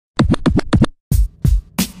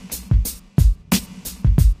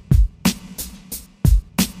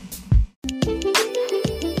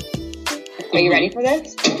Are you ready for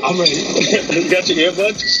this? I'm ready. You got your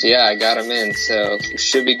earbuds? Yeah, I got them in, so it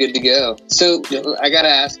should be good to go. So I gotta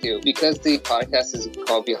ask you, because the podcast is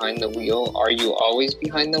called Behind the Wheel, are you always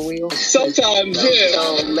behind the wheel? Sometimes, yeah.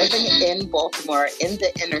 So living in Baltimore, in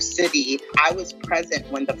the inner city, I was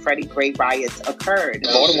present when the Freddie Gray riots occurred.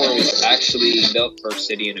 Baltimore was actually the first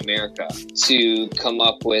city in America to come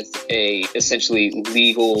up with a essentially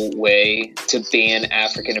legal way to ban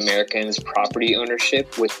African Americans' property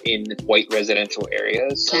ownership within white residential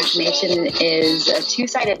areas. Snack Nation is a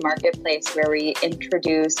two-sided marketplace where we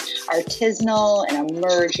introduce artisanal and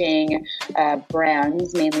emerging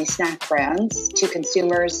brands, mainly snack brands, to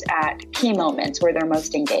consumers at key moments where they're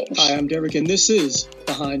most engaged. Hi, I'm Derek, and this is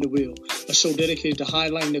Behind the Wheel, a show dedicated to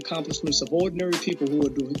highlighting the accomplishments of ordinary people who are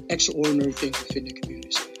doing extraordinary things within their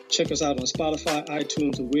communities. Check us out on Spotify,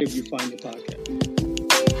 iTunes, or wherever you find your podcast.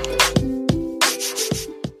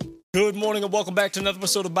 Good morning and welcome back to another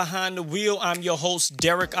episode of Behind the Wheel. I'm your host,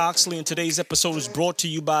 Derek Oxley, and today's episode is brought to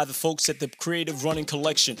you by the folks at the Creative Running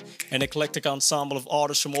Collection, an eclectic ensemble of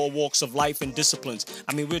artists from all walks of life and disciplines.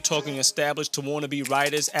 I mean, we're talking established to wannabe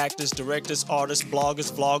writers, actors, directors, artists, bloggers,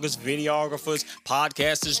 vloggers, videographers,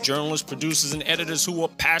 podcasters, journalists, producers, and editors who are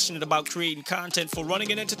passionate about creating content for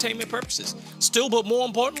running and entertainment purposes. Still, but more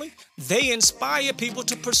importantly, they inspire people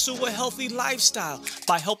to pursue a healthy lifestyle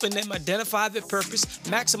by helping them identify their purpose,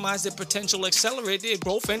 maximize their potential, accelerate their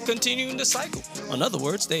growth, and continuing the cycle. In other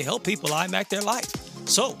words, they help people IMAC their life.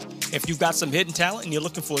 So, if you've got some hidden talent and you're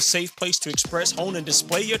looking for a safe place to express, hone, and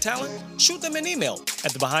display your talent, shoot them an email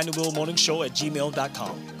at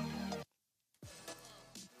thebehindthewheelmorningshow@gmail.com.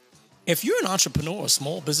 If you're an entrepreneur, a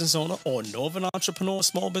small business owner, or know of an entrepreneur, or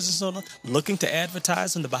small business owner looking to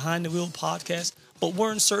advertise on the Behind the Wheel podcast, but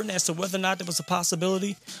weren't certain as to whether or not there was a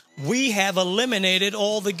possibility, we have eliminated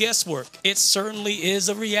all the guesswork. It certainly is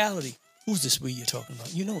a reality. Who's this we you're talking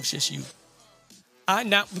about? You know it's just you. We're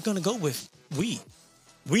going to go with we.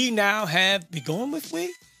 We now have, we going with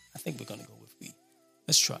we? I think we're going to go with we.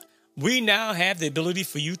 Let's try. We now have the ability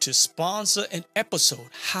for you to sponsor an episode.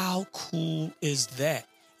 How cool is that?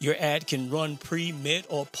 Your ad can run pre, mid,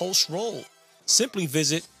 or post roll. Simply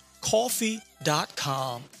visit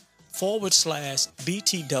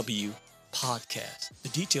coffee.com/BTW podcast. The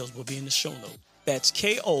details will be in the show note. That's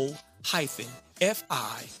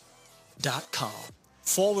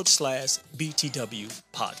KO-fi.com/BTW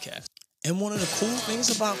podcast. And one of the cool things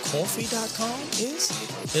about coffee.com is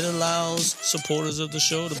it allows supporters of the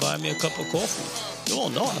show to buy me a cup of coffee. You all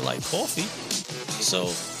know I like coffee.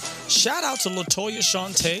 So shout out to Latoya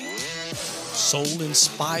Shante, Soul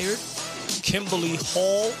Inspired, Kimberly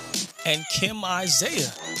Hall, and Kim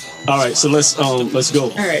Isaiah. All right, so let's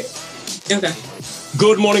go. All right. Okay.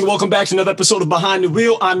 Good morning. Welcome back to another episode of Behind the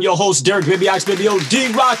Wheel. I'm your host, Derek Baby Ox Baby O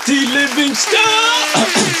D-Rock D Livingstone.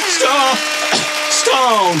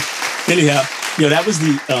 Stone. Anyhow, that was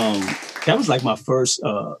that was like my first,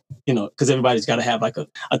 because everybody's got to have like a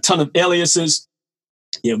ton of aliases.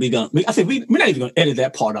 Yeah, I think we're not even going to edit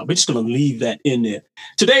that part out. We're just going to leave that in there.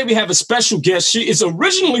 Today, we have a special guest. She is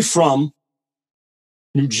originally from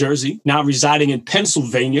New Jersey, now residing in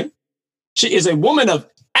Pennsylvania. She is a woman of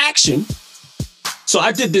action. So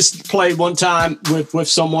I did this play one time with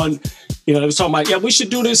someone, they was talking about, we should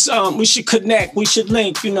do this. We should connect. We should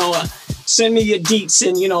link, send me your deets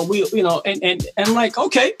and, and I'm like,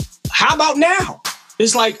 okay, how about now?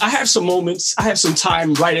 It's like, I have some moments. I have some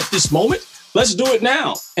time right at this moment. Let's do it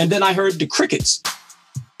now. And then I heard the crickets.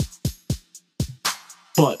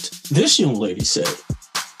 But this young lady said,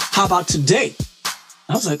 how about today?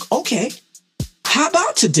 I was like, okay, how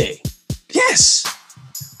about today? Yes,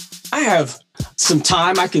 I have some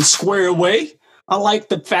time I can square away. I like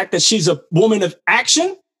the fact that she's a woman of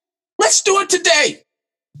action. Let's do it today.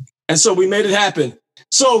 And so we made it happen.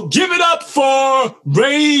 So give it up for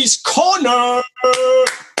Ray's Corner.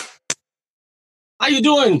 How you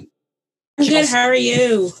doing? I'm good. How are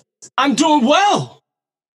you? I'm doing well.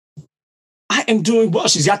 I am doing well.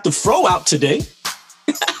 She's got the fro out today.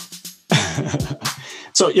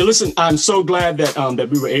 So, listen, I'm so glad that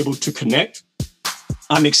we were able to connect.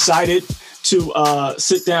 I'm excited to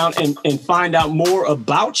sit down and find out more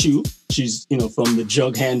about you. She's, from the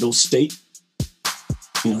Jug Handle state.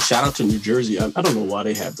 Shout out to New Jersey. I don't know why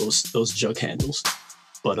they have those jug handles,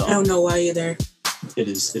 but I don't know why either. It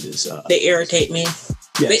is. They irritate me.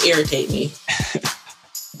 Yes. They irritate me.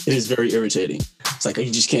 It is very irritating. It's like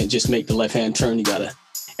you just can't just make the left-hand turn. You gotta.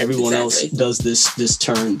 Everyone else does this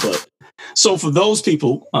turn. But so for those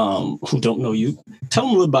people who don't know you, tell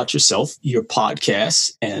them a little about yourself, your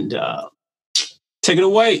podcast, and take it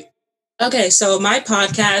away. Okay, so my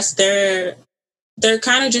podcast, they're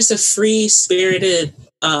kind of just a free-spirited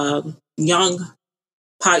young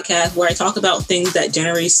podcast where I talk about things that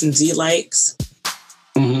Generation Z likes.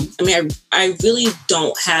 I mean, I really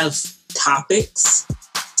don't have topics.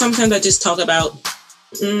 Sometimes I just talk about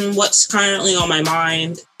what's currently on my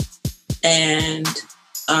mind and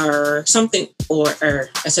or something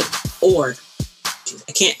I said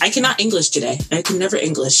I cannot English today. I can never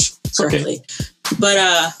English correctly. Okay. But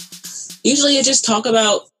usually I just talk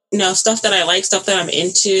about, stuff that I like, stuff that I'm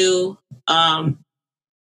into. I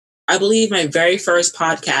believe my very first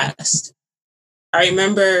podcast, I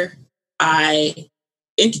remember I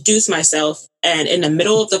introduced myself and in the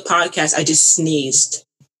middle of the podcast, I just sneezed.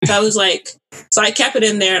 So I was like, I kept it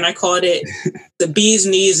in there and I called it The Bee's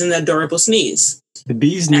Knees and the Adorable Sneeze. The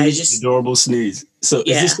Bee's Knees, Adorable Sneeze. So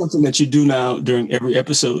is this something that you do now during every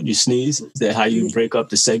episode? You sneeze? Is that how you break up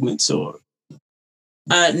the segments or?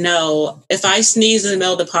 No. If I sneeze in the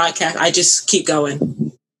middle of the podcast, I just keep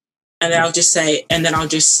going. And then I'll just say,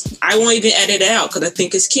 I won't even edit it out because I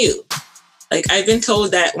think it's cute. Like, I've been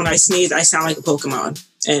told that when I sneeze, I sound like a Pokemon.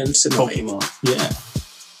 And it's annoying. Pokemon, yeah.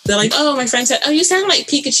 They're like, oh, my friend said, oh, you sound like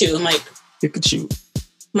Pikachu. I'm like, Pikachu.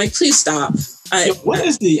 I'm like, please stop. What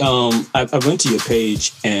is the, I went to your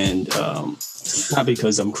page and, not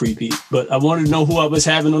because I'm creepy, but I wanted to know who I was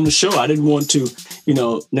having on the show. I didn't want to,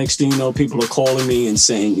 next thing you know, people are calling me and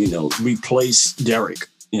saying, replace Derek,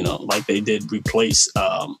 like they did replace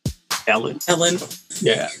Ellen.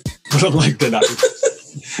 Yeah. But I'm like, they're not.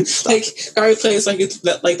 I replace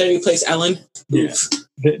like they replace Ellen. Yeah.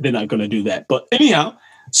 They're not going to do that. But anyhow,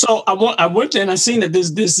 so I went there and I seen that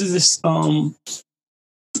there's this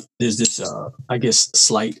I guess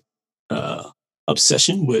slight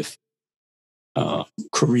obsession with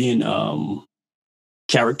Korean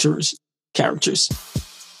characters,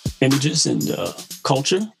 images, and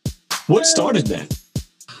culture. What started that?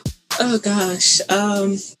 Oh gosh.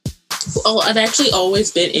 I've actually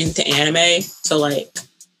always been into anime, so like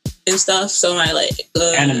and stuff. So I like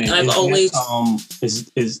anime. And I've always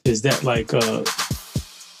is that like I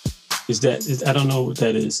don't know what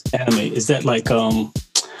that is. Anime, is that like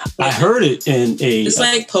I heard it in a. It's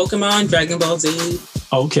like Pokemon, Dragon Ball Z.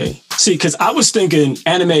 Okay, see, because I was thinking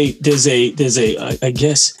anime. There's a I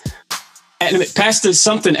guess anime past the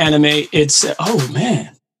something anime. It's oh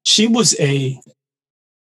man, she used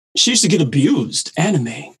to get abused.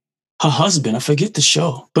 Anime, her husband. I forget the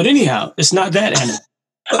show, but anyhow, it's not that anime.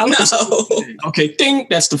 No. Okay, ding.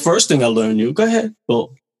 That's the first thing I learned. You go ahead.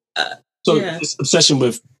 Well, this obsession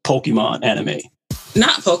with Pokemon anime.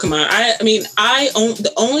 Not Pokemon.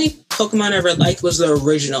 The only Pokemon I ever liked was the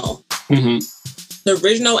original. Mm-hmm. The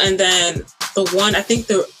original, and then the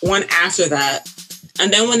one after that.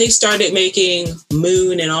 And then when they started making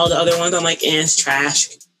Moon and all the other ones, I'm like, it's trash.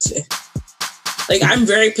 Like, I'm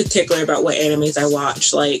very particular about what animes I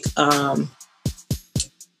watch. Like,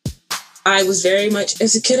 I was very much,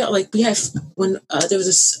 as a kid, we had, when there was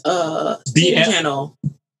this TV channel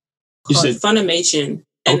called Funimation,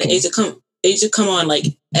 and they used to come on like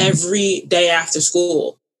every day after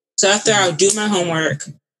school. So after I would do my homework,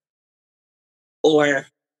 did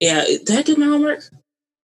I do my homework?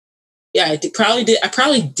 Yeah, I probably did. I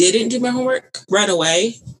probably didn't do my homework right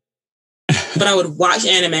away, but I would watch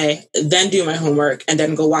anime, then do my homework, and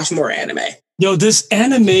then go watch more anime. Yo, this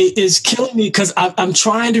anime is killing me because I'm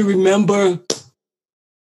trying to remember.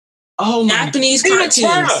 Oh my! Japanese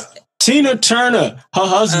cartoons. Tina Turner, her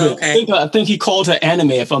husband. Oh, okay. I think he called her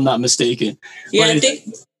anime, if I'm not mistaken. Yeah, I think.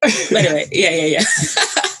 Anyway, yeah.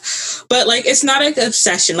 But like, it's not an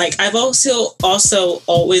obsession. Like, I've also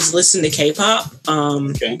always listened to K-pop.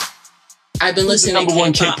 Okay. I've been listening to number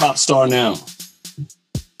one K-pop star now.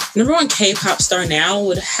 Number one K-pop star now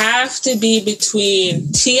would have to be between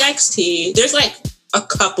TXT. There's like a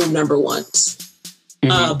couple number ones.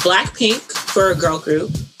 Mm-hmm. Blackpink for a girl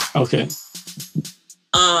group. Okay.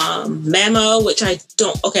 Mamo, which I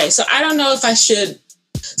don't. Okay, so I don't know if I should.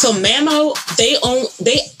 So Mamo,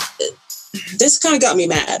 this kind of got me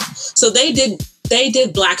mad. So they did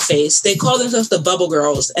blackface. They called themselves the Bubble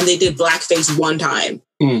Girls, and they did blackface one time.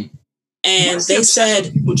 Mm. And they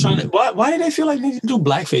said, why did they feel like they need to do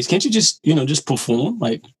blackface? Can't you just perform?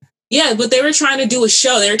 Like, yeah, but they were trying to do a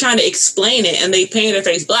show. They were trying to explain it, and they painted their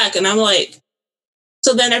face black. And I'm like,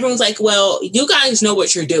 so then everyone's like, well, you guys know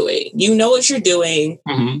what you're doing. You know what you're doing.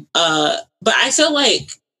 Mm-hmm. But I feel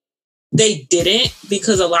like they didn't,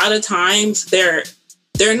 because a lot of times they're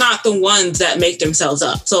not the ones that make themselves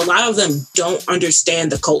up. So a lot of them don't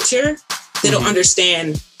understand the culture. They don't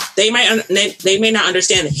understand. They may not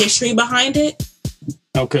understand the history behind it.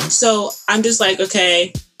 Okay. So I'm just like,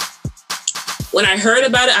 okay. When I heard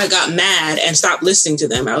about it, I got mad and stopped listening to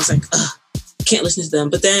them. I was like, ugh, I can't listen to them.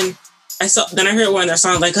 But then I heard one of their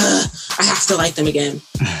songs, like, I have to like them again.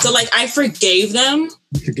 So like, I forgave them.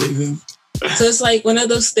 So it's like one of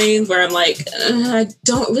those things where I'm like, I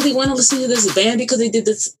don't really want to listen to this band because they did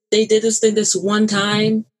this thing this one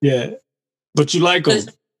time. Yeah. But you like them.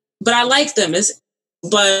 But I like them. There's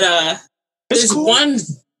cool.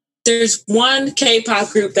 one K-pop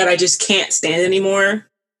group that I just can't stand anymore.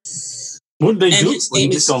 What did they do? You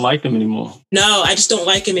just don't like them anymore? No, I just don't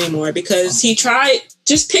like him anymore because he tried.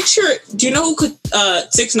 Just picture. Do you know who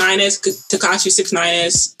 6ix9ine is? Tekashi 6ix9ine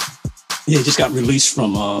is. Yeah, he just got released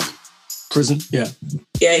from prison. Yeah.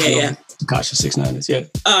 Yeah. Tekashi 6ix9ine is. Yeah.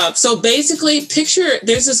 So basically,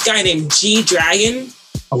 there's this guy named G-Dragon.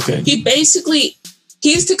 Okay. He's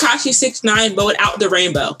Tekashi 6ix9ine, but without the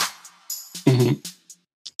rainbow. Mm-hmm.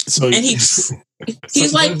 So, and he's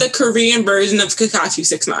like the Korean version of Tekashi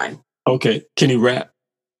 6ix9ine. Okay. Can he rap?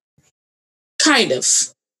 Kind of.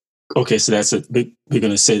 Okay, so we're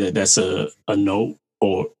gonna say that's a no,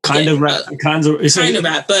 or kind of rap, kind of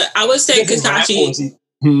rap. But I would say Tekashi.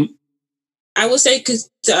 I would say because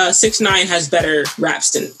 6ix9ine has better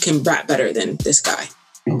raps can rap better than this guy.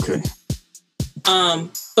 Okay.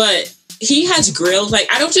 But he has grills. Like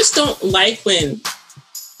I don't like when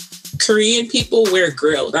Korean people wear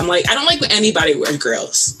grills. I'm like, I don't like when anybody wears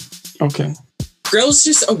grills. Okay. Grills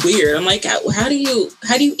just are weird. I'm like, how do you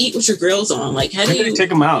eat with your grills on? Like, Maybe they take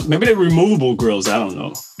them out? Maybe they're removable grills. I don't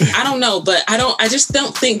know. I don't know, but I just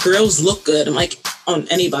don't think grills look good. I'm like on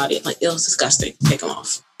anybody. I'm like, it was disgusting. Take them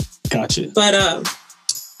off. Gotcha. But so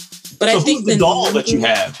I think the doll that you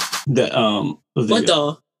have. What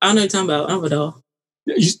doll? I don't know what you're talking about. I don't have a doll.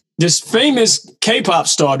 This famous K-pop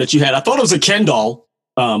star that you had. I thought it was a Ken doll,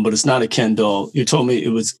 but it's not a Ken doll. You told me it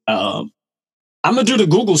was. I'm gonna do the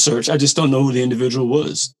Google search. I just don't know who the individual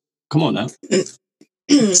was. Come on now. His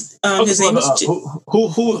name is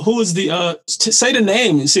who is the? Say the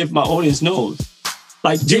name and see if my audience knows.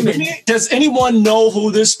 Like, does anyone know who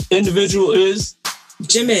this individual is?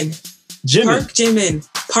 Jimin.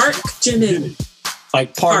 Park Jimin.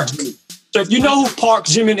 Like Park. So if you know who Park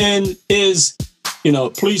Jimin is,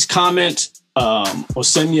 please comment or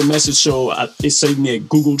send me a message so it saved me a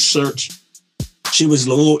Google search. She was a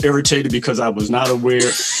little irritated because I was not aware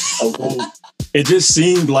of who. It just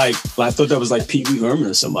seemed like I thought that was like Pee Wee Herman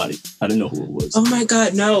or somebody. I didn't know who it was. Oh my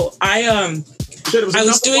God, no! I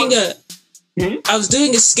was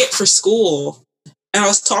doing a skit for school, and I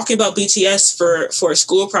was talking about BTS for a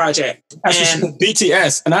school project. And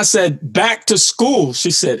BTS, and I said back to school.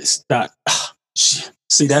 She said it's not.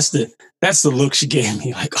 See, that's the look she gave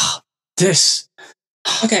me. Like, this.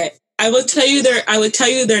 Okay, I will tell you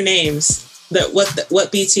their names.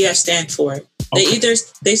 What BTS stand for. Okay.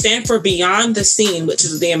 They stand for Beyond the Scene, which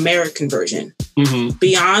is the American version. Mm-hmm.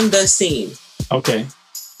 Beyond the Scene. Okay.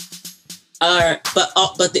 But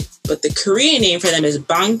the Korean name for them is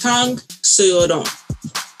Bangtan Suyeon.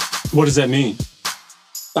 What does that mean?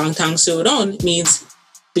 Bangtan Suyeon means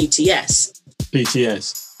BTS.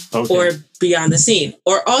 BTS. Okay. Or Beyond the Scene.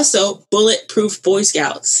 Or also Bulletproof Boy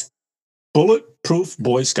Scouts. Bulletproof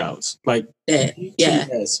Boy Scouts. Like yeah.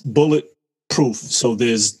 Bulletproof. So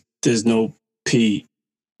there's no P.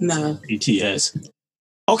 No. BTS.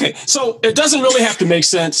 Okay, so it doesn't really have to make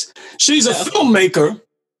sense. She's a filmmaker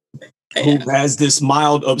who has this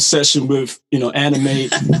mild obsession with, anime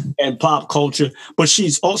and pop culture, but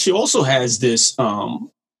she also has this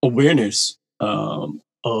awareness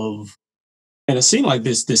of, and it seemed like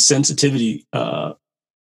this sensitivity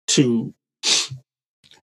to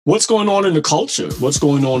what's going on in the culture, what's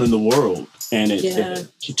going on in the world, and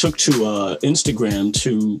she took to Instagram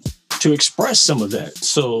to express some of that.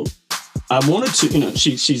 So I wanted to,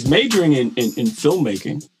 she's majoring in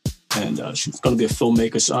filmmaking, and she's going to be a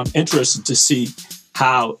filmmaker. So I'm interested to see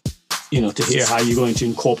how, to hear how you're going to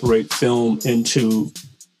incorporate film into,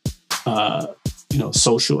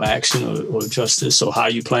 social action or justice, or how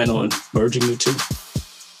you plan on merging the two.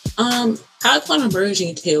 How I plan on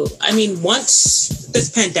merging the two. I mean, once this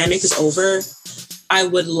pandemic is over, I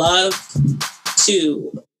would love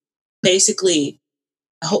to basically.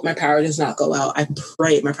 I hope my power does not go out. I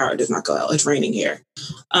pray my power does not go out. It's raining here.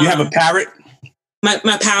 You have a parrot? My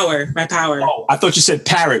power. Oh, I thought you said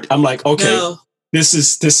parrot. I'm like, okay, no. This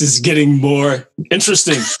is getting more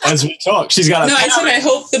interesting as we talk. She's got a parrot. I said I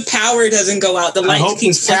hope the power doesn't go out. The lights keep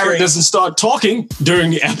this parrot doesn't start talking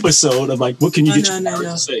during the episode. I'm like, what can you get your parrot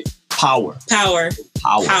to say? Power.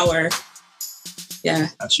 Yeah.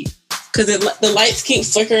 Got you. Because the lights keep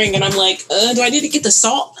flickering, and I'm like, do I need to get the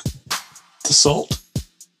salt? The salt?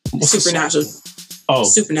 Supernatural.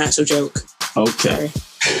 Supernatural joke. Okay.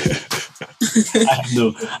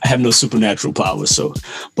 I have no supernatural powers. So,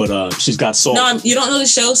 but she's got salt. No, you don't know the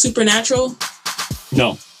show Supernatural?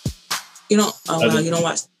 No, you don't. Oh wow, you don't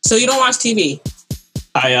watch. So you don't watch TV?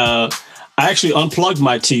 I actually unplugged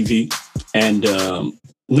my TV, and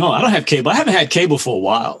no, I don't have cable. I haven't had cable for a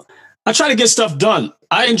while. I try to get stuff done.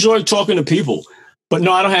 I enjoy talking to people, but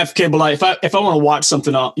no, I don't have cable. If I want to watch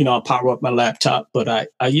something, I'll power up my laptop. But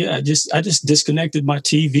I just disconnected my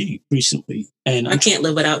TV recently, and I can't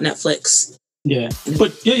live without Netflix. Yeah,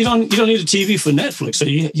 but you don't need a TV for Netflix, or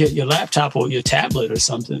your laptop or your tablet or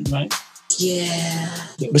something, right? Yeah,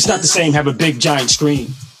 but it's not the same. Have a big giant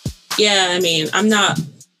screen. Yeah, I mean, I'm not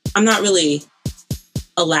really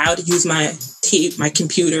allowed to use my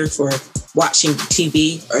computer for watching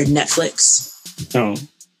TV or Netflix. Oh,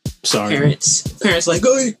 sorry. Parents like,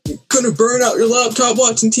 oh, you're gonna burn out your laptop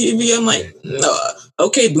watching TV. I'm like, no,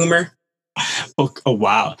 okay, boomer. Oh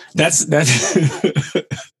wow, that's that's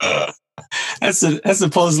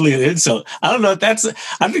supposedly an insult. I don't know if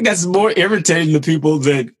I think that's more irritating to people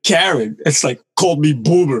than Karen. It's like, called me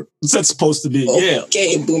boomer. What's that supposed to be?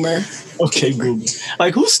 Okay, boomer. Okay, boomer.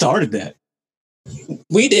 Like, who started that?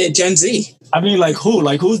 We did, Gen Z. I mean, like who?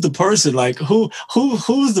 Like, who's the person? Like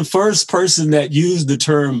who's the first person that used the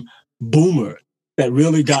term boomer that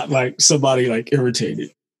really got like somebody like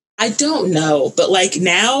irritated? I don't know, but like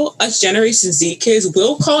now us Generation Z kids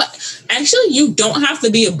will call it. Actually, you don't have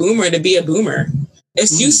to be a boomer to be a boomer.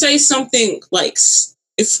 If you say something like,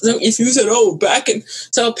 if you said, oh, back in,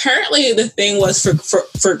 so apparently the thing was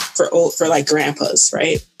for like grandpas,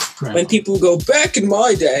 right? Grandpa. When people go back in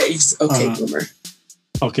my days, okay, boomer.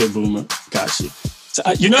 Okay, boomer. Got you. So,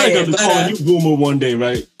 you're not going to be calling you boomer one day,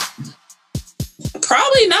 right?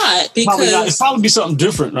 Probably not, because it's probably be something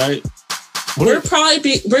different, right? We're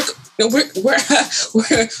probably we're going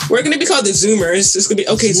to be called the Zoomers. It's going to be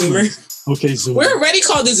okay, Zoomer. Okay, Zoomer. We're already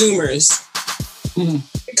called the Zoomers.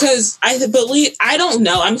 Because I don't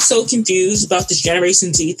know. I'm so confused about this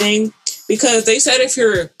Generation Z thing, because they said if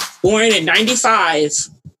you're born in 95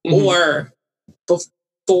 or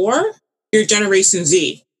before, you're Generation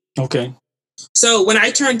Z. Okay. So when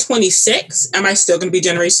I turn 26, am I still going to be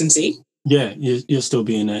Generation Z? Yeah, you'll still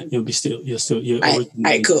be in that. You're all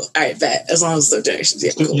right, cool. All right, bet. As long as it's Generation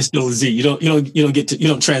Z, cool. You're still a Z. You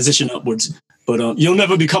don't transition upwards, but you'll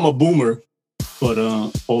never become a boomer, but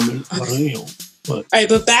millennial. But all right,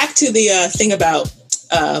 but back to the thing about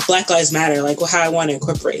Black Lives Matter, like how I want to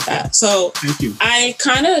incorporate that. So thank you. I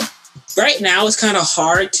kind of right now it's kind of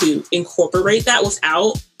hard to incorporate that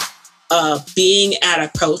without being at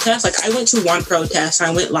a protest. Like I went to one protest,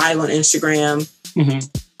 I went live on Instagram.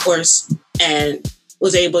 Of course, and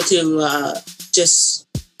was able to just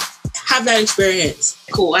have that experience.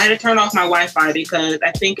 Cool. I had to turn off my Wi-Fi because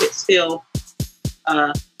I think it's still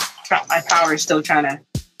my power is still trying to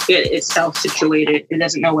get itself situated. It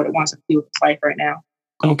doesn't know what it wants to do with its life right now.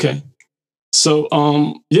 Okay. So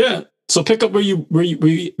so pick up where you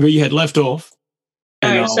had left off,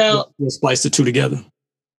 and all right, so we'll splice the two together.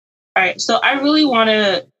 All right. So I really want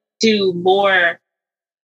to do more.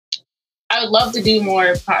 I would love to do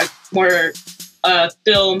more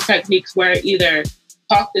film techniques where I either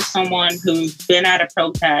talk to someone who's been at a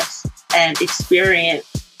protest and experience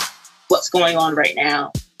what's going on right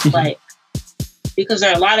now. Like, because there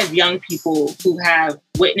are a lot of young people who have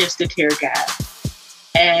witnessed the tear gas.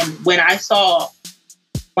 And when I saw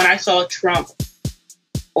Trump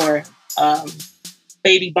or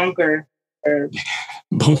baby Bunker or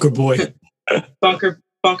Bunker boy, Bunker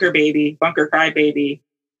baby, Bunker cry baby,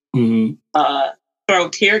 throw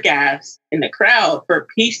tear gas in the crowd for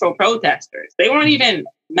peaceful protesters. They weren't even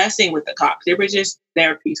messing with the cops. They were just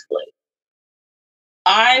there peacefully.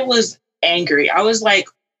 I was angry. I was like,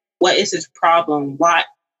 what is his problem? Why?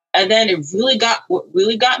 And then what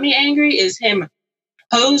really got me angry is him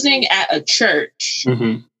posing at a church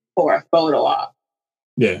for a photo op.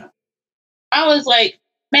 Yeah. I was like,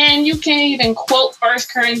 man, you can't even quote 1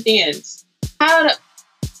 Corinthians. I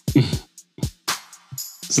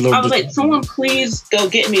was like, someone please go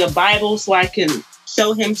get me a Bible so I can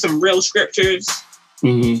show him some real scriptures.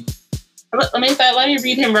 Let me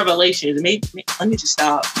read him Revelation. Let me just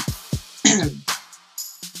stop.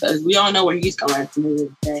 Because we all know where he's going at the end of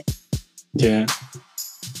the day. Yeah.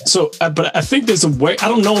 So, but I think there's a way. I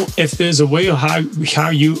don't know if there's a way of how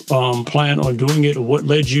you plan on doing it, or what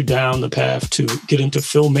led you down the path to get into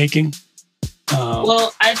filmmaking.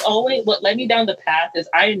 Well, what led me down the path is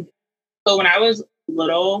when I was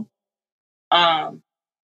little, I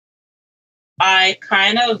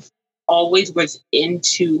kind of always was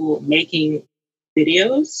into making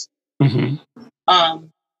videos.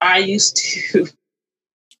 I used to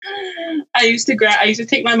I used to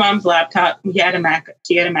take my mom's laptop. She had a Mac at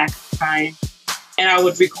the time, and I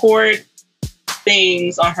would record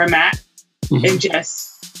things on her Mac, and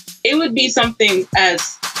it would be something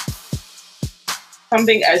as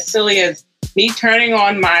silly as me turning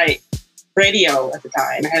on my radio at the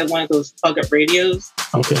time. I had one of those plug-up radios,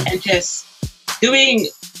 and just doing,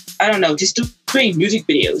 doing music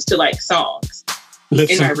videos to like songs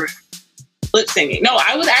in my room. Lip singing. No,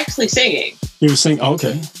 I was actually singing. You were singing?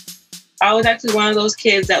 Okay. I was actually one of those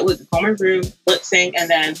kids that would go in my room, lip sing, and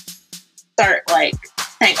then start like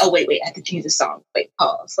saying, "Oh wait, I have to change the song. Wait,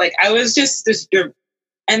 pause." Like I was just this.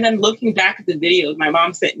 And then looking back at the videos, my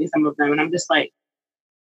mom sent me some of them, and I'm just like,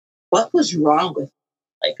 "What was wrong with me?"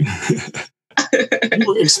 Like you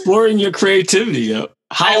were exploring your creativity. I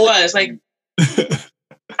was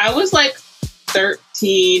like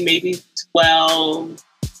 13, maybe 12.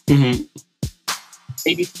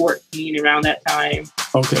 Maybe 14, around that time.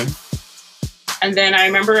 Okay. And then I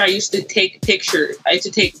remember I used to take pictures. I used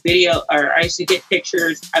to take video, or I used to get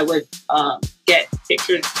pictures. I would get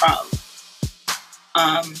pictures from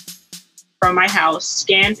my house,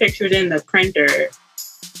 scan pictures in the printer,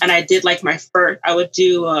 and I did like I would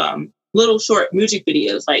do little short music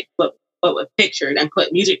videos, like but with pictures and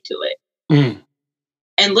put music to it.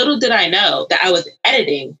 And little did I know that I was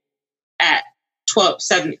editing at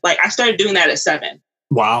 7. Like I started doing that at 7.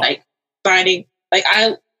 Wow. Like finding, like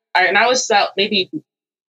I was maybe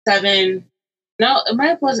 7. No, it might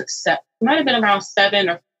have been around 7,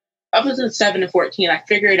 or up to 7 to 14. I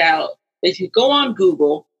figured out if you go on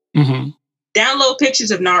Google, download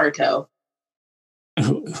pictures of Naruto,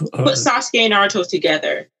 put Sasuke and Naruto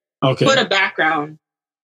together, put a background,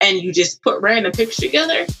 and you just put random pictures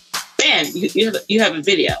together, bam, you have a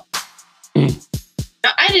video.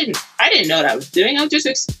 Now, I didn't know what I was doing. I was just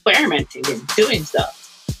experimenting and doing stuff.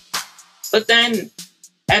 But then,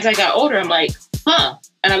 as I got older, I'm like, huh.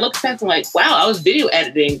 And I looked back and I'm like, wow, I was video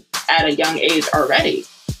editing at a young age already.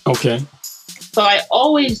 Okay. So I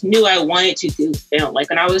always knew I wanted to do film. Like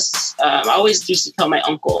when I always used to tell my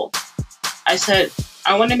uncle, I said,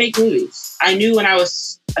 I want to make movies. I knew when I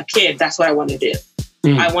was a kid, that's what I wanted to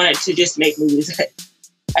do. I wanted to just make movies.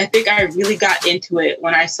 I think I really got into it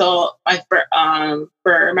when I saw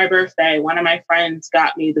for my birthday, one of my friends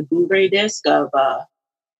got me the Blu-ray disc of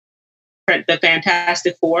the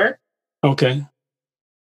Fantastic Four. Okay.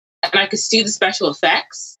 And I could see the special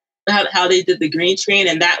effects, how they did the green screen,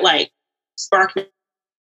 and that like sparked me.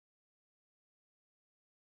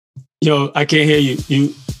 Yo, I can't hear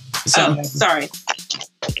you. Sorry.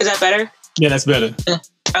 Is that better? Yeah, that's better.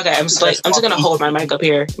 Okay, I'm just gonna hold my mic up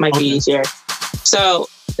here. It might be easier. So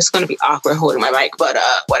it's gonna be awkward holding my mic, but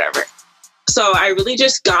whatever. So I really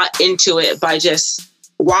just got into it by just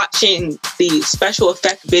watching the special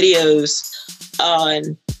effect videos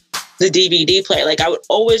on the DVD player. Like I would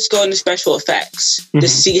always go into special effects to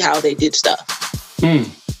see how they did stuff.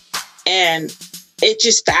 And it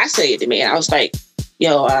just fascinated me. And I was like,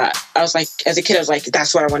 as a kid, I was like,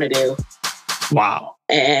 that's what I want to do. Wow.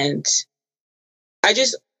 And I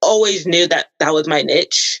just always knew that was my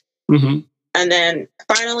niche. And then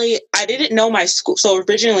finally, I didn't know my school. So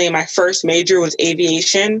originally my first major was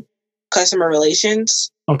aviation, customer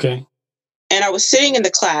relations. Okay. And I was sitting in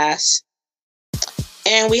the class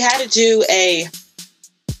and we had to do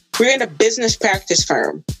we're in a business practice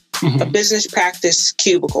firm, a business practice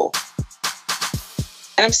cubicle.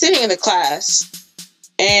 And I'm sitting in the class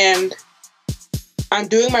and I'm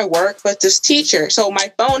doing my work, but this teacher, so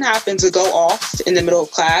my phone happened to go off in the middle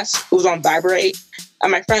of class. It was on vibrate.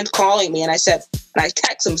 And my friend's calling me and I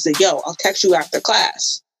text him and said, yo, I'll text you after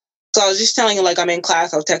class. So I was just telling him like, I'm in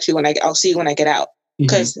class. I'll text you I'll see you when I get out.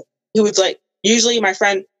 Because he was like, usually my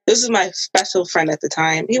friend, this is my special friend at the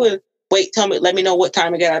time. He would let me know what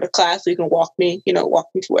time I get out of class so you can walk me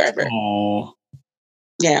to wherever. Oh.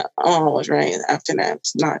 Yeah. Oh, I was right. After that,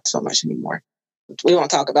 it's not so much anymore. We won't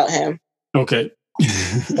talk about him. Okay.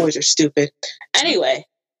 Boys are stupid. Anyway,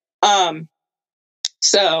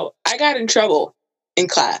 so I got in trouble in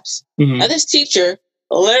class. Now this teacher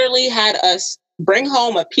literally had us bring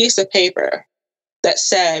home a piece of paper that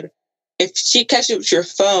said, if she catches it with your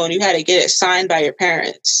phone, you had to get it signed by your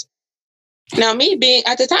parents. Now me being,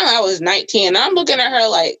 at the time I was 19, and I'm looking at her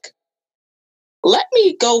like, let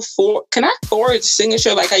me go can I forward the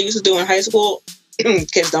signature like I used to do in high school?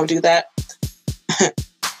 Kids don't do that.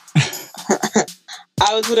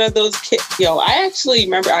 I was one of those kids. Yo, I actually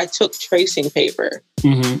remember I took tracing paper,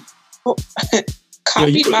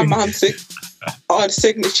 copied my mom's on the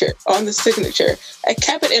signature. I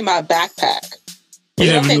kept it in my backpack.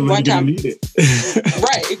 Yeah, I think one time,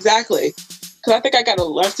 right, exactly. Because I think I got a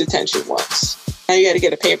lunch detention once. Now you got to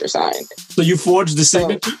get a paper signed. So you forged the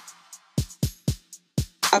signature?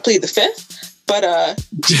 I plead the fifth, but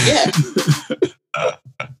yeah.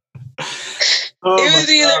 It was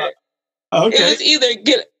either. Okay.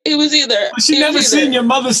 It was either. But she never seen your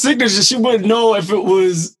mother's signature. She wouldn't know if it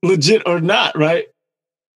was legit or not, right?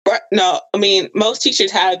 No, I mean, most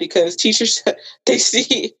teachers have, because teachers, they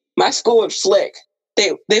see my school was slick.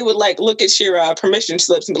 They would like look at your permission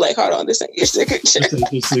slips and be like, hold on, this ain't your signature. This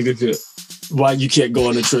ain't your signature. Why you can't go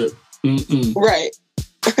on a trip? Mm-mm. Right.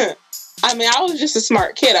 I mean, I was just a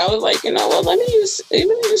smart kid. I was like, let me use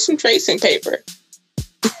some tracing paper.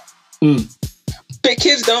 But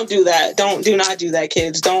kids don't do that. Do not do that,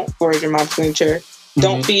 kids. Don't forge your mom's signature. Mm-hmm.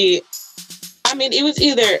 Don't be. I mean, it was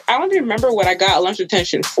either, I don't even remember what I got lunch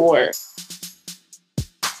detention for.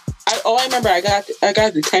 I remember I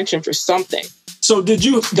got detention for something. So did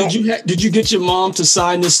you get your mom to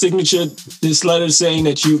sign this signature, this letter saying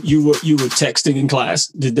that you were texting in class?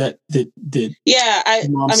 Did Yeah, I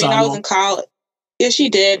was in college. Yeah, she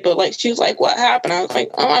did, but like she was like, "What happened?" I was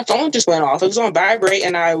like, "Oh, my phone just went off. It was on vibrate,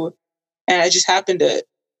 and I just happened to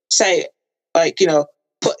say, like,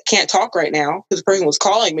 can't talk right now because the person was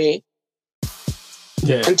calling me."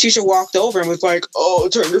 Yeah. And the teacher walked over and was like, "Oh,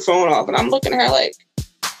 turn your phone off." And I'm looking at her like,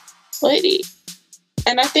 "Lady."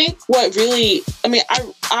 And I think what really,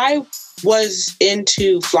 I was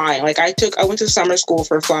into flying. Like I went to summer school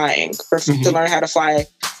for flying, to learn how to fly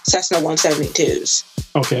Cessna 172s.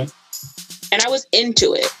 Okay. And I was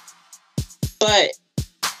into it. But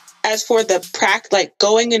as for the like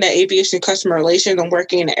going into aviation customer relations and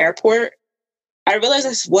working in the airport, I realized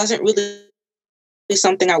this wasn't really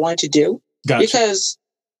something I wanted to do. Gotcha. Because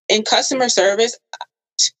in customer service,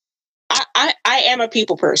 I am a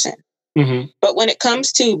people person. Mm-hmm. But when it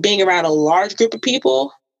comes to being around a large group of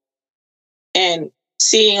people and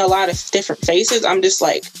seeing a lot of different faces, I'm just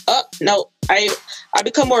like, oh no, I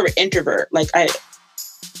become more of an introvert. Like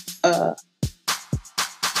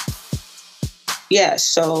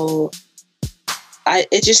so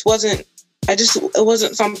it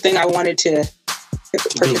wasn't something I wanted to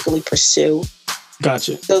particularly pursue.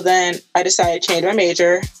 Gotcha. So then I decided to change my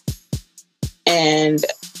major, and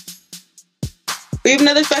we have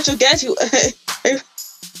another special guest who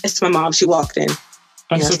it's my mom. She walked in.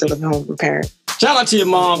 I still live home with my parent. Shout out to your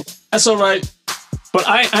mom. That's all right. But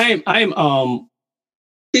I'm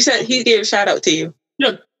He said he gave a shout out to you.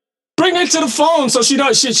 Yeah. Bring her to the phone so she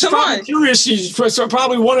knows. She's probably curious. She's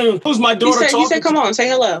probably wondering who's my daughter talking. He said, come on, say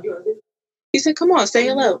hello. He said, come on, say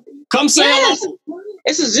hello. Come say hello.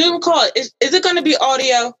 It's a Zoom call. Is it going to be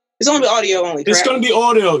audio? It's going to be audio only, correct? It's going to be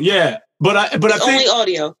audio, yeah. But I think only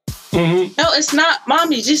audio. Mm-hmm. No, it's not.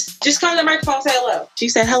 Mommy, just come to the microphone and say hello. She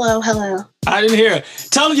said, hello. I didn't hear her.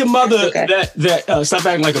 Tell your mother that stop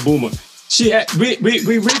acting like a boomer.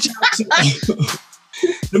 We reach out to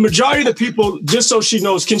the majority of the people just so she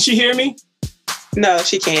knows. Can she hear me? No,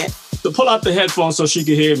 she can't. So pull out the headphones so she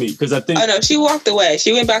can hear me, because I think. Oh no, she walked away.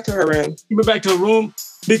 She went back to her room. She went back to her room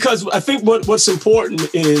because I think what's important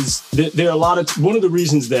is that there are a lot of one of the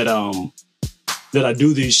reasons that I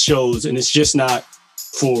do these shows, and it's just not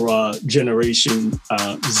for Generation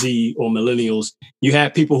Z or millennials. You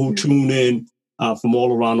have people who tune in from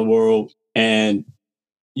all around the world, and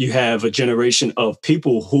you have a generation of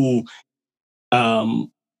people who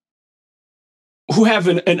have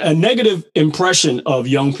a negative impression of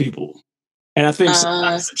young people. And I think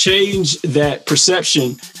sometimes to change that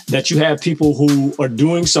perception that you have people who are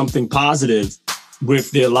doing something positive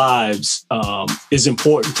with their lives is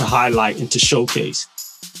important to highlight and to showcase.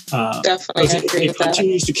 Definitely. It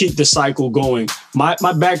continues to keep the cycle going. My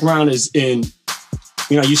background is in,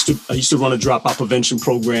 I used to run a dropout prevention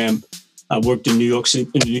program. I worked in New York City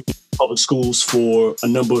in the public schools for a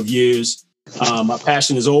number of years. My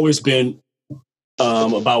passion has always been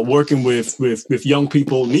about working with young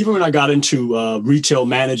people. And even when I got into retail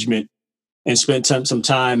management and spent some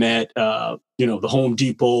time at the Home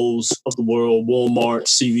Depots of the world, Walmart,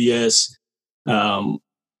 CVS,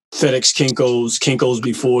 FedEx, Kinko's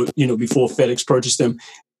before FedEx purchased them,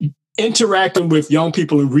 interacting with young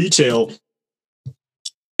people in retail,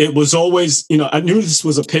 it was always, I knew this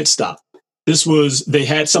was a pit stop. They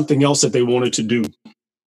had something else that they wanted to do.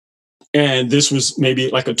 And this was maybe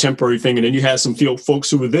like a temporary thing. And then you had some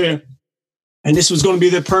folks who were there, and this was going to be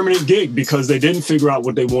their permanent gig because they didn't figure out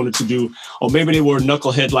what they wanted to do. Or maybe they were a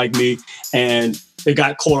knucklehead like me and they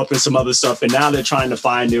got caught up in some other stuff. And now they're trying to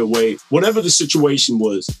find their way, whatever the situation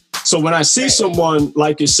was. So when I see someone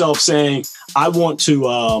like yourself saying, I want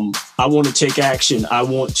to take action, I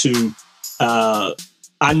want to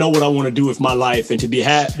I know what I want to do with my life, and to be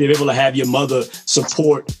able to have your mother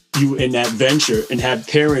support you in that venture, and have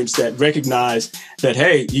parents that recognize that,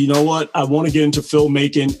 hey, you know what, I want to get into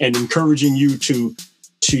filmmaking, and encouraging you to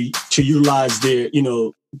utilize their,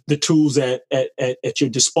 the tools at your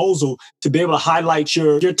disposal to be able to highlight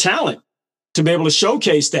your talent, to be able to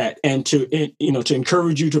showcase that, and to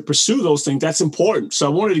encourage you to pursue those things. That's important. So I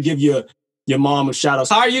wanted to give your mom a shout out.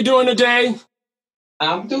 How are you doing today?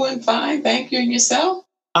 I'm doing fine. Thank you. And yourself?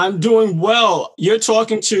 I'm doing well. You're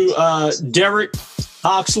talking to Derek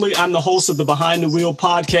Oxley. I'm the host of the Behind the Wheel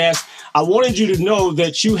podcast. I wanted you to know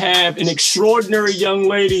that you have an extraordinary young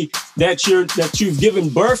lady that you've given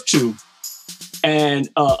birth to, and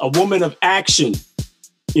a woman of action.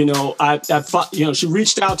 She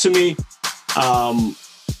reached out to me.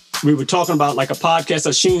 We were talking about like a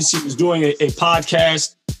podcast. She was doing a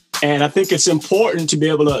podcast, and I think it's important to be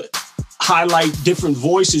able to highlight different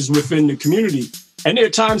voices within the community. And there are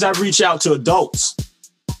times I reach out to adults,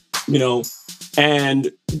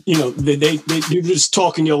 and they're just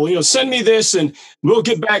talking, send me this and we'll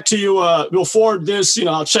get back to you. We'll forward this,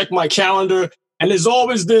 I'll check my calendar. And there's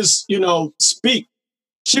always this, speak.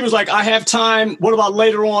 She was like, I have time. What about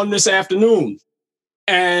later on this afternoon?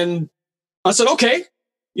 And I said, okay.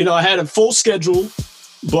 I had a full schedule,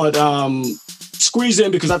 but squeeze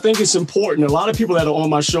in, because I think it's important. A lot of people that are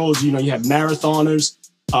on my shows, you have marathoners,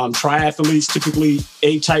 triathletes, typically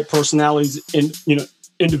A-type personalities,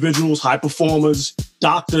 individuals, high performers,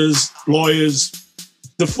 doctors, lawyers,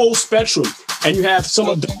 the full spectrum. And you have some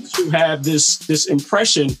adults who have this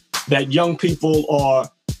impression that young people are,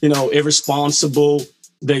 irresponsible.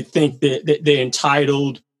 They think that they're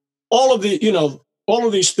entitled. All of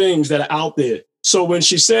these things that are out there. So when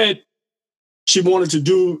she said she wanted to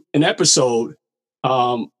do an episode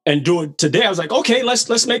and do it today, I was like, okay,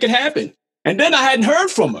 let's make it happen. And then I hadn't heard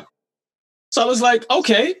from her. So I was like,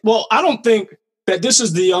 okay, well, I don't think that this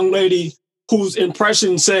is the young lady whose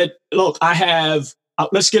impression said, look,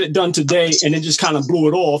 let's get it done today, and then just kind of blew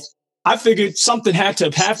it off. I figured something had to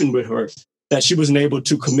have happened with her that she wasn't able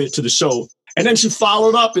to commit to the show. And then she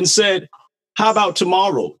followed up and said, how about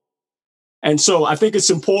tomorrow? And so I think it's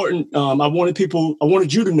important. I wanted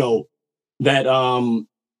you to know that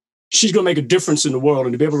she's going to make a difference in the world,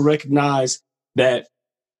 and to be able to recognize that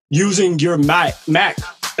using your Mac,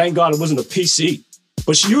 thank God it wasn't a PC,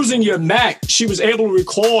 but using your Mac, she was able to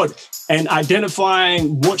record and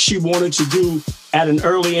identifying what she wanted to do at an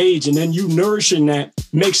early age, and then you nourishing that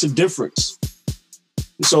makes a difference.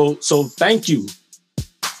 So thank you.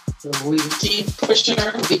 We keep pushing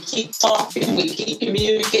her, we keep talking, we keep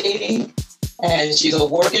communicating, and she's a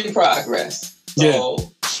work in progress.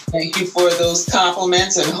 So Thank you for those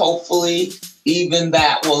compliments, and hopefully even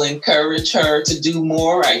that will encourage her to do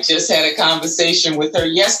more. I just had a conversation with her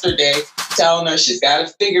yesterday, telling her she's got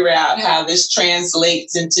to figure out how this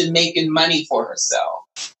translates into making money for herself.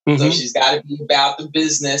 Mm-hmm. So she's got to be about the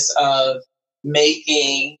business of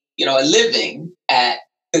making, a living at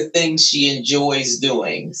the things she enjoys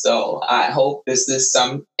doing. So I hope this is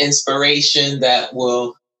some inspiration that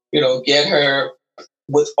will, get her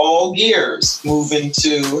with all gears moving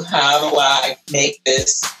to how do I make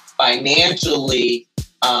this financially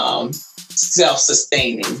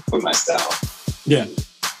self-sustaining for myself. Yeah.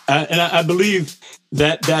 And I believe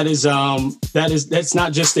that's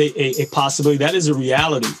not just a possibility. That is a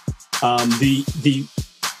reality. The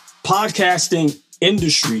podcasting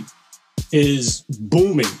industry is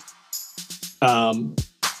booming.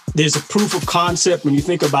 There's a proof of concept when you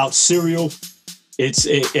think about Serial. It's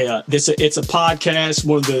a podcast,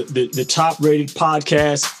 one of the top rated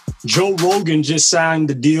podcasts. Joe Rogan just signed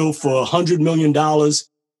the deal for $100 million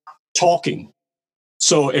talking.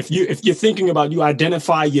 So if you're thinking about, you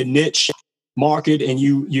identify your niche market and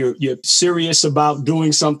you're serious about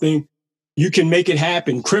doing something, you can make it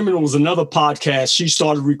happen. Criminal is another podcast. She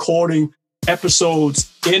started recording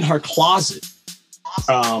episodes in her closet.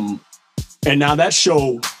 And now that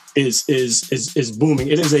show is booming.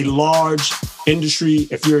 It is a large industry.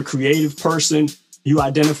 If you're a creative person, you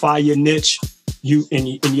identify your niche,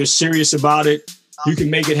 and you're serious about it, you can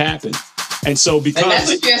make it happen. And so and that's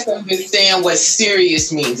what you have to understand what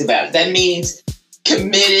serious means about it. That means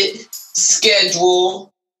committed,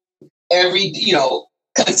 schedule,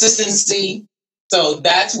 consistency. So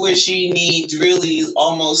that's where she needs really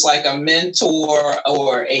almost like a mentor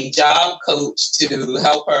or a job coach to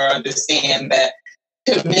help her understand that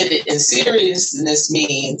committed and seriousness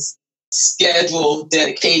means schedule,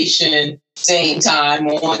 dedication, same time,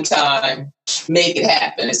 on time, make it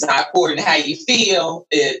happen. It's not important how you feel.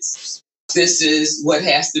 This is what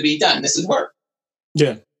has to be done. This is work.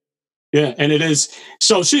 Yeah. Yeah, and it is.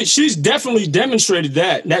 So she's definitely demonstrated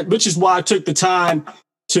that, which is why I took the time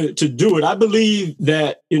to do it. I believe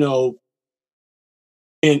that, you know,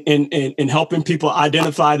 in helping people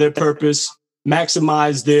identify their purpose,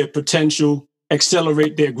 maximize their potential,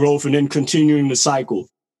 accelerate their growth, and then continuing the cycle.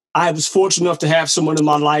 I was fortunate enough to have someone in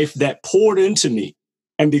my life that poured into me.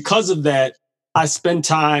 And because of that, I spend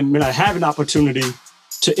time when I have an opportunity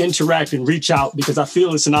to interact and reach out, because I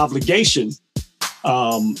feel it's an obligation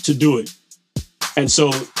to do it. And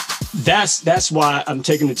so that's why I'm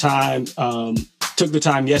taking the time, took the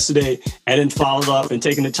time yesterday and then followed up and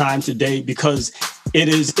taking the time today, because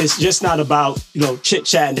it's just not about, you know,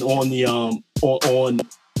 chit-chatting on the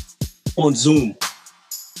on Zoom.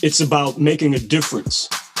 It's about making a difference.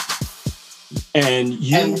 And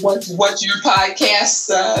what's your podcast?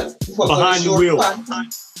 Behind the Wheel.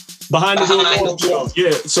 Behind the Wheel.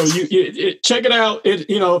 Yeah. So you check it out. It,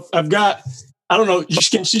 you know, I've got, I don't know.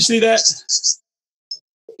 Can she see that?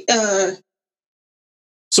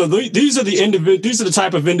 So these are the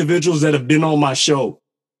type of individuals that have been on my show.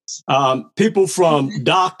 People from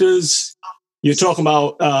doctors. You're talking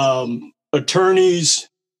about attorneys.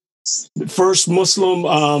 The first Muslim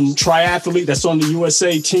triathlete that's on the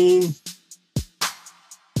USA team.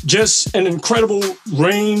 Just an incredible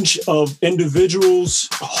range of individuals,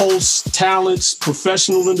 hosts, talents,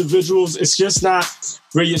 professional individuals. It's just not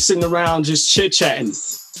where you're sitting around just chit-chatting.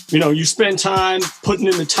 You know, you spend time putting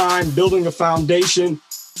in the time, building a foundation,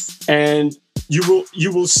 and you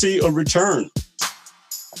will see a return.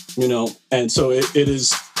 You know, and so it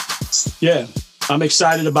is, yeah. I'm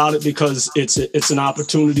excited about it because it's an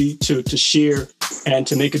opportunity to share and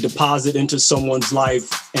to make a deposit into someone's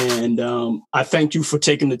life. And I thank you for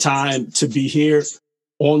taking the time to be here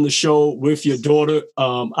on the show with your daughter.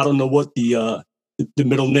 I don't know what the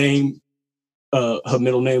middle name, her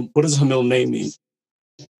middle name. What does her middle name mean?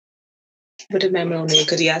 What is my middle name?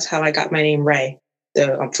 Because he asked how I got my name Ray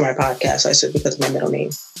for my podcast. So I said because of my middle name.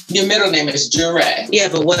 Your middle name is Jure. Yeah,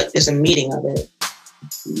 but what is the meaning of it?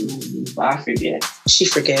 I forget. She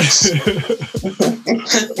forgets.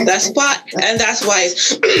 That's why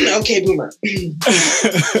it's okay, boomer.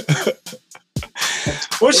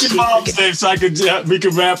 What's your mom's name so we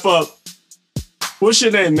can wrap up? What's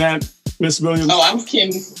your name, man, Miss Williams? Oh, I'm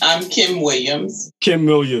Kim Williams. Kim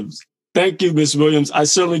Williams. Thank you, Miss Williams. I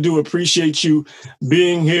certainly do appreciate you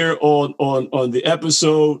being here on the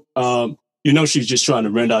episode. You know she's just trying to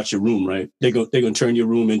rent out your room, right? They're gonna turn your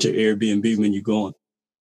room into Airbnb when you're gone.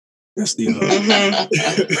 That's the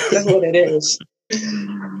that's what it is.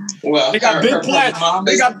 Well, they got big plans.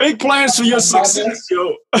 They got big plans for your success,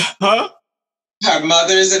 yo. Huh? Her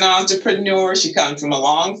mother is an entrepreneur. She comes from a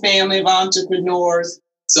long family of entrepreneurs,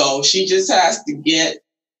 so she just has to get,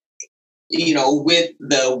 you know, with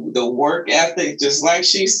the work ethic, just like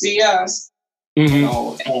she see us. Mm-hmm. You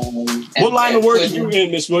know, and what line of work are you in,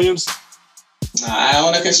 Miss Williams? I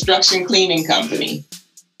own a construction cleaning company,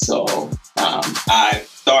 so I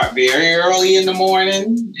start very early in the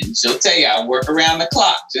morning, and she'll tell you I work around the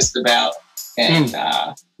clock just about. And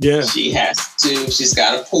she's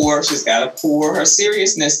got to pour her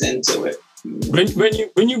seriousness into it.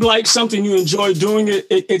 When you like something, you enjoy doing it.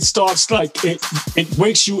 It starts like it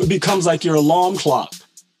wakes you. It becomes like your alarm clock.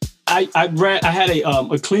 I had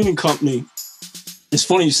a cleaning company. It's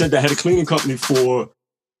funny you said that. I had a cleaning company for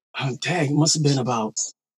it must have been about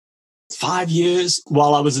 5 years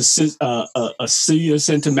while I was a senior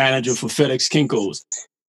center manager for FedEx Kinko's.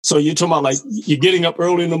 So you're talking about like you're getting up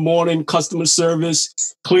early in the morning, customer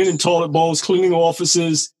service, cleaning toilet bowls, cleaning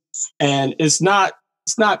offices, and it's not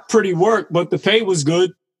pretty work, but the pay was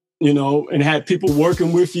good, you know, and had people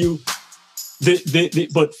working with you.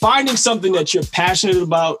 But finding something that you're passionate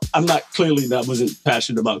about, I wasn't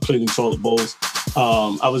passionate about cleaning toilet bowls.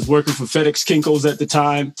 I was working for FedEx Kinko's at the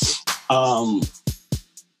time.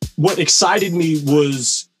 What excited me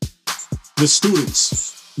was the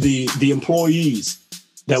students, the employees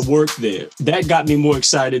that worked there. That got me more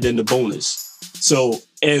excited than the bonus. So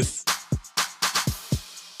if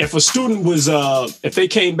a student was, if they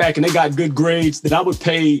came back and they got good grades, then I would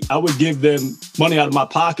give them money out of my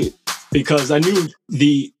pocket, because I knew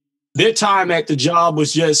their time at the job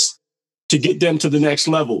was just to get them to the next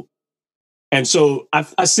level. And so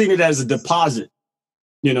I seen it as a deposit,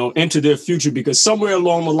 you know, into their future, because somewhere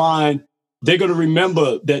along the line, they're going to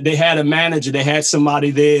remember that they had a manager, they had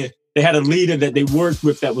somebody there, they had a leader that they worked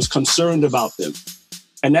with that was concerned about them.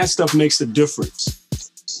 And that stuff makes a difference.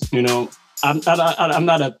 You know, I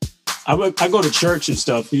go to church and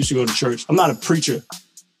stuff. I used to go to church. I'm not a preacher.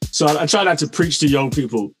 So I try not to preach to young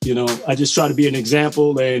people. You know, I just try to be an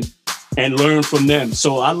example and and learn from them.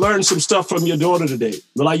 So I learned some stuff from your daughter today.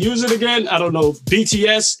 Will I use it again? I don't know.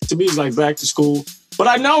 BTS to me is like back to school, but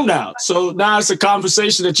I know now. So now it's a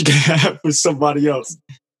conversation that you can have with somebody else.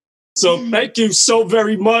 So thank you so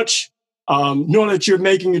very much. Know that you're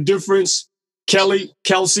making a difference.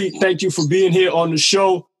 Kelsey, thank you for being here on the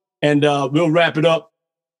show, and we'll wrap it up.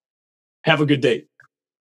 Have a good day.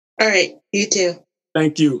 All right. You too.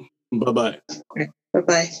 Thank you. Bye-bye.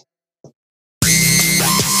 Bye-bye.